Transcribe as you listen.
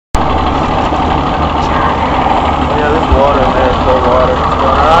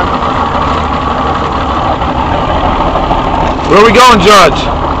Where are we going, George?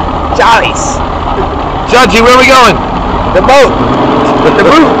 Jollies. Judgy, where are we going? The boat. The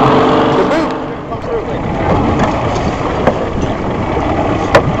boot.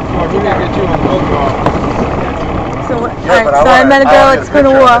 So I met a girl at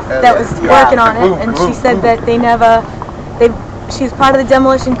Schooner Wharf that was working on it, and she said that she was part of the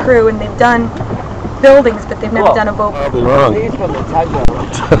demolition crew, and they've done buildings, but they've never done a boat. I'll be wrong.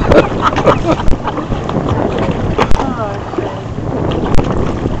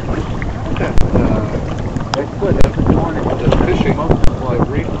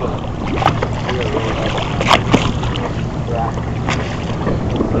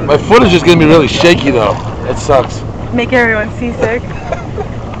 My footage is going to be really shaky though. It sucks. Make everyone seasick.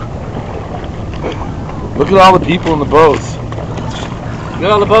 Look at all the people in the boats. Look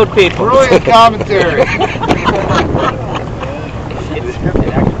at all the boat people. Brilliant commentary.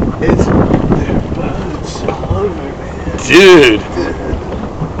 It's Dude.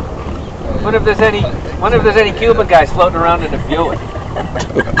 Wonder if there's any Cuban guys floating around in the Buick.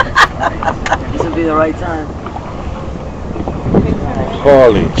 This would be the right time.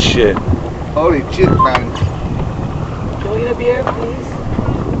 Holy shit. holy shit, man. Can we get a beer, please?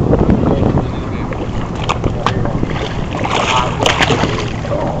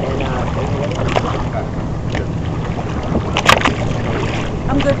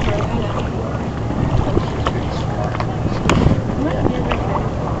 I'm good for it.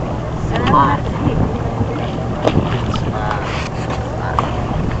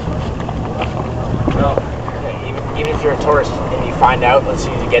 Well, even if you're a tourist and you find out, let's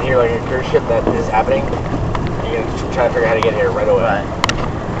say you get here on your cruise ship that this is happening, you're gonna try to figure out how to get here right away. Right.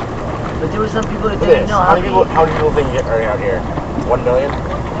 But there were some people that Look at didn't this. know How many people think are out here? 1 million?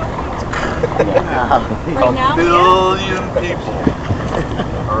 Right now? Billion people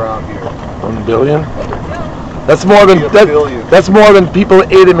are out here. 1 billion? That's more than that's more than people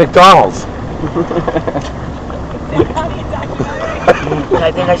ate at McDonald's.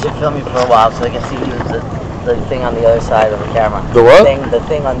 I think I should film you for a while so I can see you the thing on the other side of the camera. The what? The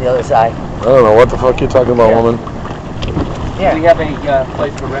thing on the other side. I don't know what the fuck you're talking about, woman. Yeah. Do we have any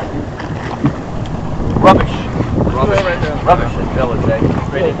place for refuge? Rubbish. Rubbish in village, eh?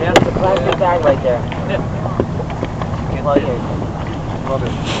 Right in here? There's a plastic bag right there. Yeah. Well, here.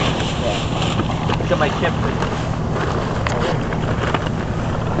 Rubbish. Yeah. Look at my tip.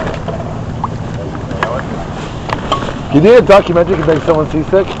 You did a documentary can make someone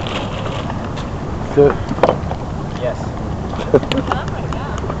seasick? Good. Yes.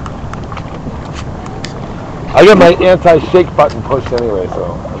 I got my anti-shake button pushed anyway,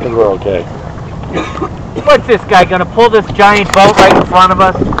 so I think we're okay. What's this guy gonna pull this giant boat right in front of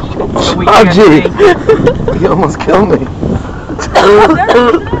us? So we Oh, can't gee. see? He almost killed me.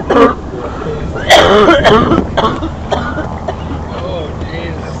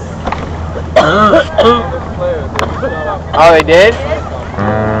 Oh, they did?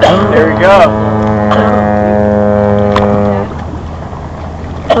 There we go.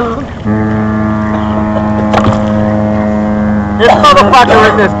 This motherfucker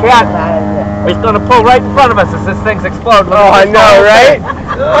in this cat is gonna pull right in front of us as this thing's exploding. Oh, I know, right?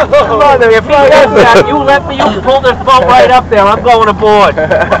 Mother, if he does that, you pull this boat right up there. I'm going aboard.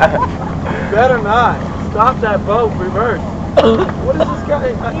 Better not. Stop that boat. Reverse. What is this guy?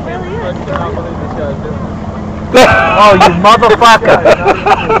 He really is. I cannot believe this guy's doing this. Oh, you motherfucker.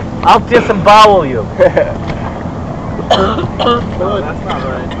 I'll disembowel you. No, that's not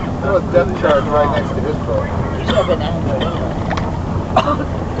right. There was a death charge right next to his boat. You should have been angry.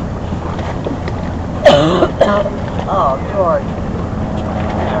 Oh, George.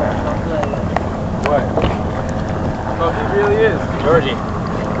 What? Oh, he really is. Georgie.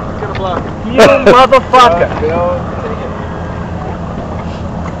 He's gonna block him. You motherfucker.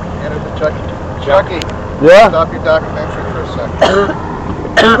 Hand it to Chucky. Chucky, Yeah? stop your documentary for a second.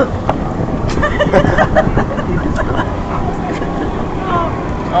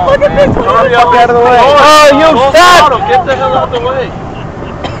 Look at this. Hurry up out of the way. Oh, you suck! Get the hell out of the way.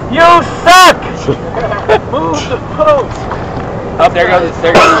 You suck! Move the post. Oh, there goes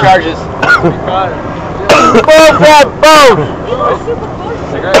the charges. Got it. Move that boat!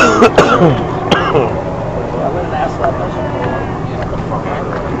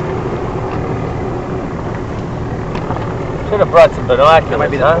 Should have brought some binoculars. That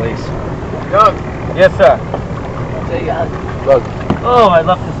might be the police. Doug. Yes, sir. Look. Oh, I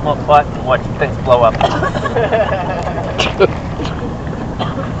love to smoke pot and watch things blow up. Still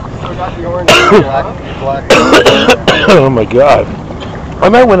got the orange black. Oh my god. I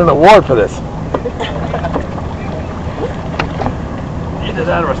might win an award for this. Either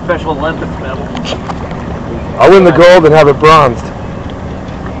that or a special Olympics medal. I'll win the gold and have it bronzed.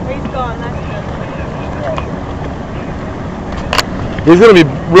 He's gone, that's good. He's gonna be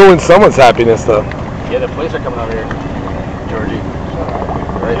ruining someone's happiness, though. Yeah, the police are coming over here. Georgie.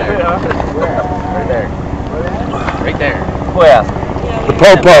 Right there. Right there. Right there. Where? The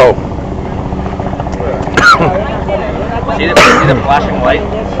popo. See the flashing light?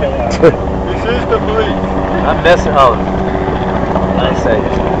 This is the police. I'm missing. Oh. I say.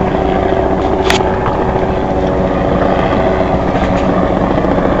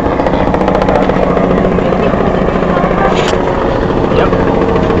 Yep.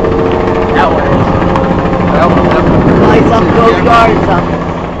 Now what? Lights up, those guards up.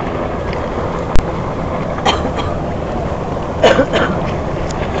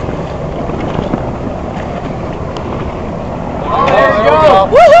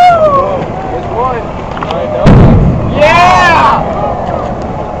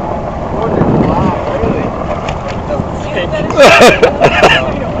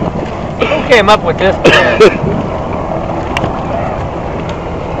 Who came up with this plan?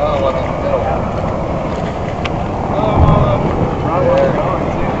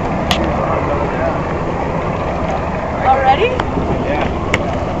 Already?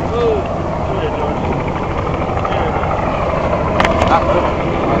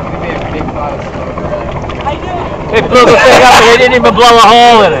 I do. They blew the thing up and they didn't even blow a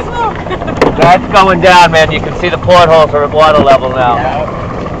hole in it. That's going down, man. You can see the portholes are at water level now.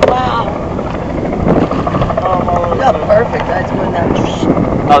 Wow. Yeah, perfect. That's good now.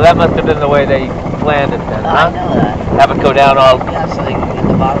 Oh, that must have been the way they planned it then, I huh? know that. Have it go down all... Yeah, so they can get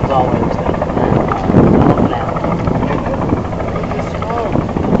the bottoms all where it's going to come down.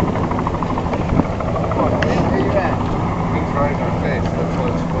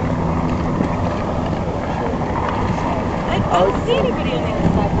 I don't see anybody on the other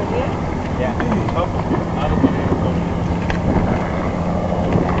side of you.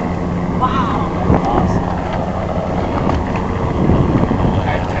 Wow.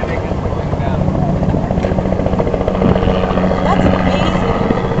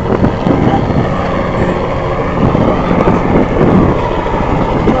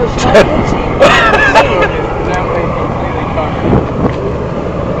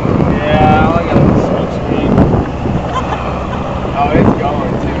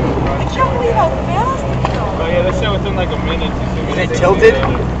 That's amazing. Is it tilted?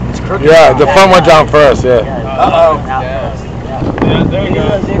 It's crooked. Yeah, the front went down first, yeah. Uh-oh. Yeah, there it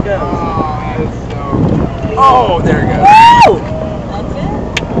goes. There it goes. Oh, there it goes. Woo! That's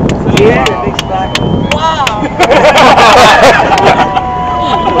it? Yeah, the big spot. Wow.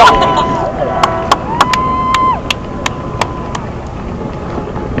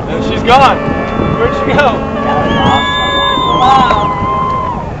 And she's gone. Where'd she go? Wow.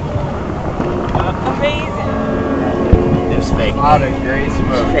 Amazing. Fake. Lot of gray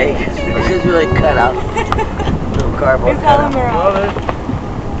smoke. Fake. This is really cut out. Little cardboard He's cut telling out. her out.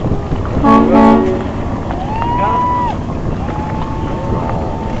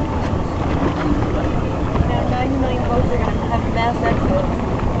 Now 90 million boats are going to have mass exodus.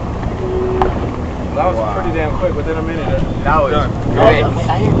 That was pretty damn quick. Within a minute, That was done. great. I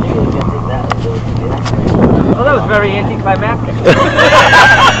didn't think it was going to take that long to do that. Well, that was very anticlimactic.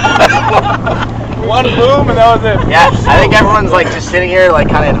 One boom and that was it. Yeah, I think everyone's like just sitting here like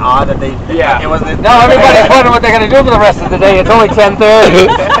kind of in awe that they. Yeah. It wasn't. No, everybody's wondering what they're going to do for the rest of the day. It's only 10:30.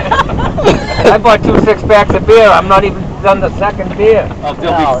 I bought 2 6-packs of beer. I'm not even done the second beer. Oh,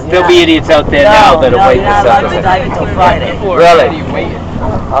 there'll be idiots out there now that'll wait you're for not allowed to something. dive until Friday. Really?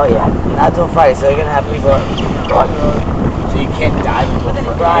 Oh yeah, not until Friday. So you're gonna have people. So you can't dive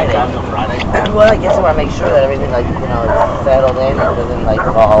until Friday. Well, I guess I want to make sure that everything like is settled in and doesn't like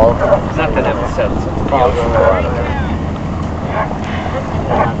fall over. Nothing ever settles. Falls over.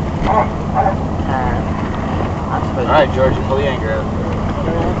 Alright, George, pull the anchor out.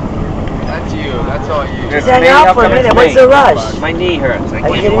 That's you. That's all you. Just hang out for a minute. What's the rush? My knee hurts. I Are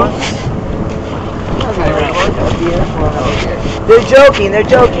you can't kidding me? walk. They're joking. They're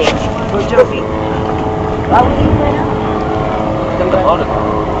joking. We're joking. Why would you right now?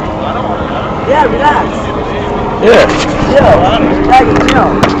 Yeah, relax. Yeah, Chill. Jackie, chill.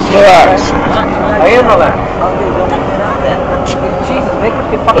 relax. I am relaxed. Okay, don't get out then. Jesus, make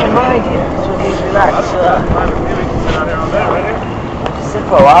up your fucking mind here. Just relax. Chill out. Just sit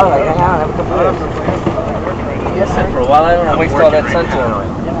for a while, like hang out, have a couple of beers. Yes, sir. For a while, I don't want to waste all that sunshine on.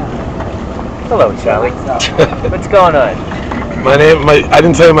 Hello, Charlie. What's going on? I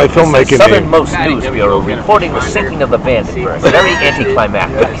didn't tell you my filmmaking name. Southernmost News Bureau reporting the sinking of the Vandenberg. Very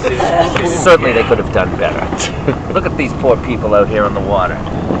anticlimactic. Certainly they could have done better. Look at these poor people out here on the water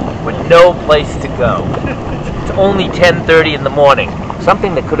with no place to go. It's only 10:30 in the morning.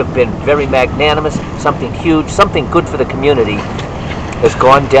 Something that could have been very magnanimous, something huge, something good for the community has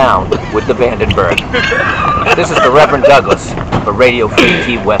gone down with the Vandenberg. This is the Reverend Douglas for Radio Free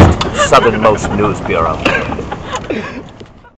Key West, Southernmost News Bureau.